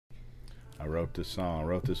I wrote this song. I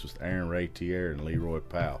wrote this with Aaron Ratier and Leroy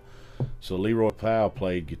Powell. So Leroy Powell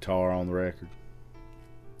played guitar on the record,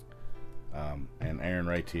 and Aaron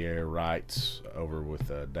Ratier writes over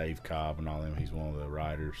with Dave Cobb and all them. He's one of the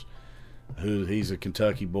writers. He's a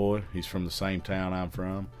Kentucky boy. He's from the same town I'm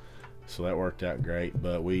from, so that worked out great.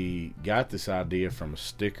 But we got this idea from a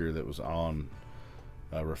sticker that was on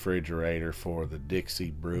a refrigerator for the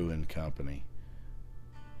Dixie Brewing Company,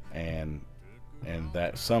 and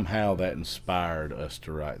that somehow that inspired us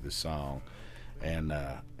to write this song, and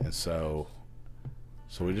so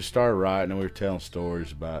we just started writing, and we were telling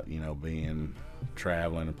stories about, you know, being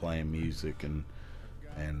traveling and playing music, and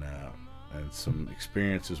some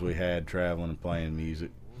experiences we had traveling and playing music.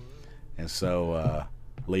 And so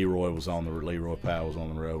Leroy Powell was on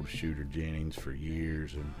the road with Shooter Jennings for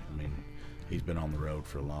years, and I mean, he's been on the road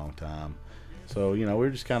for a long time. So, you know, we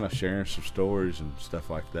were just kind of sharing some stories and stuff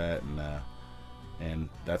like that, and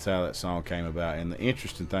that's how that song came about. And the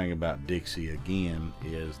interesting thing about Dixie Again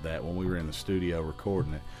is that when we were in the studio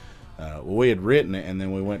recording it, well, we had written it, and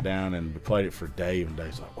then we went down and we played it for Dave, and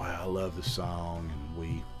Dave's like, wow, I love this song. And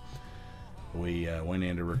we went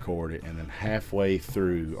in to record it, and then halfway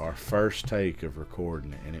through our first take of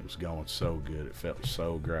recording it, and it was going so good, it felt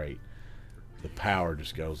so great, the power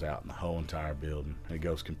just goes out in the whole entire building. It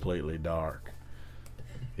goes completely dark.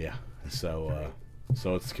 Yeah, so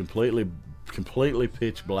it's completely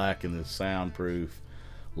pitch black in this soundproof,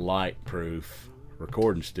 light-proof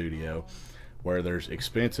recording studio, where there's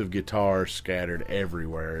expensive guitars scattered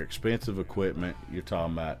everywhere, expensive equipment. You're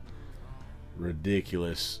talking about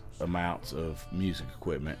ridiculous amounts of music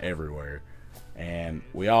equipment everywhere. And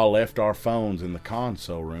we all left our phones in the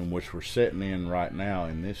console room, which we're sitting in right now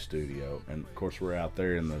in this studio, and of course we're out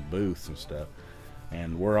there in the booths and stuff,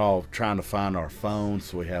 and we're all trying to find our phones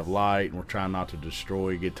so we have light, and we're trying not to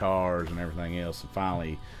destroy guitars and everything else. And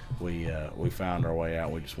finally we found our way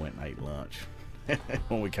out. We just went and ate lunch.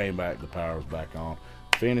 When we came back, the power was back on.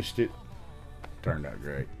 Finished it. Turned out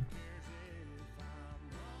great.